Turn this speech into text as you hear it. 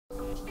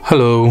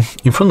Hello,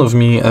 in front of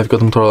me I've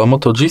got MOTOROLA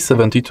Moto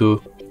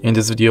G72. In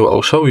this video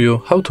I'll show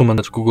you how to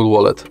manage Google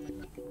Wallet.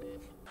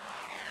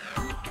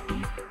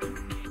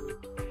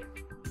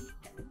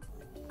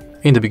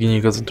 In the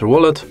beginning, let's enter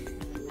Wallet,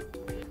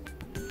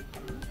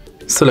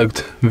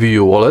 select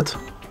View Wallet,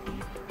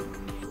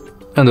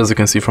 and as you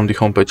can see from the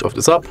homepage of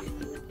this app,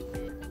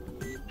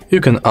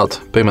 you can add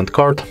payment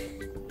card,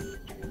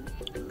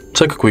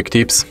 check quick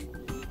tips,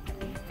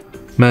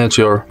 manage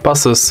your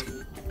passes,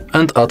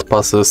 and add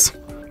passes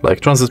like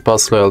transit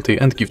pass, loyalty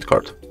and gift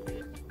card.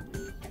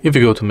 If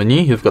you go to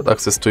menu, you've got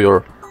access to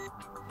your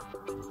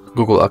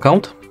Google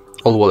account,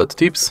 all wallet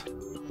tips,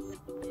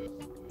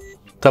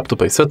 tap to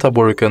pay setup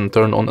where you can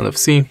turn on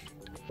NFC,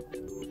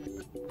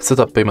 set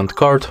up payment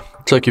card,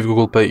 check if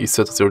Google Pay is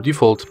set as your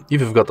default,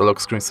 if you've got a lock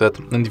screen set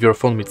and if your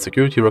phone meets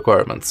security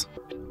requirements.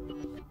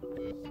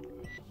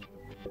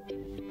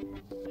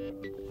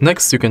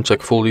 Next, you can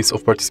check full list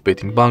of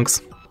participating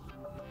banks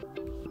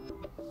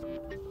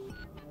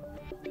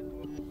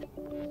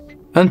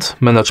and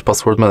manage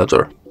password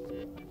manager.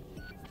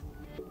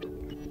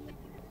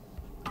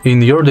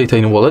 In your data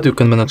in wallet, you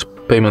can manage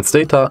payments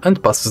data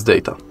and passes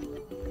data.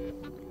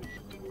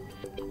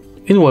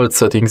 In wallet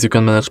settings, you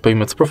can manage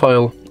payments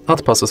profile,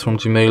 add passes from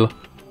Gmail,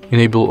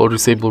 enable or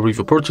disable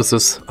review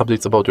purchases,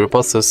 updates about your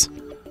passes,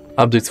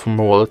 updates from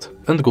your wallet,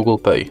 and Google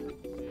Pay.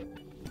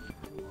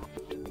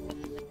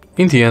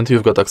 In the end,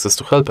 you've got access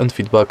to help and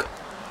feedback.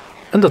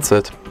 And that's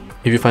it.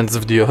 If you find this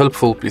video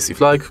helpful, please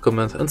leave a like,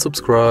 comment and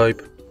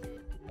subscribe.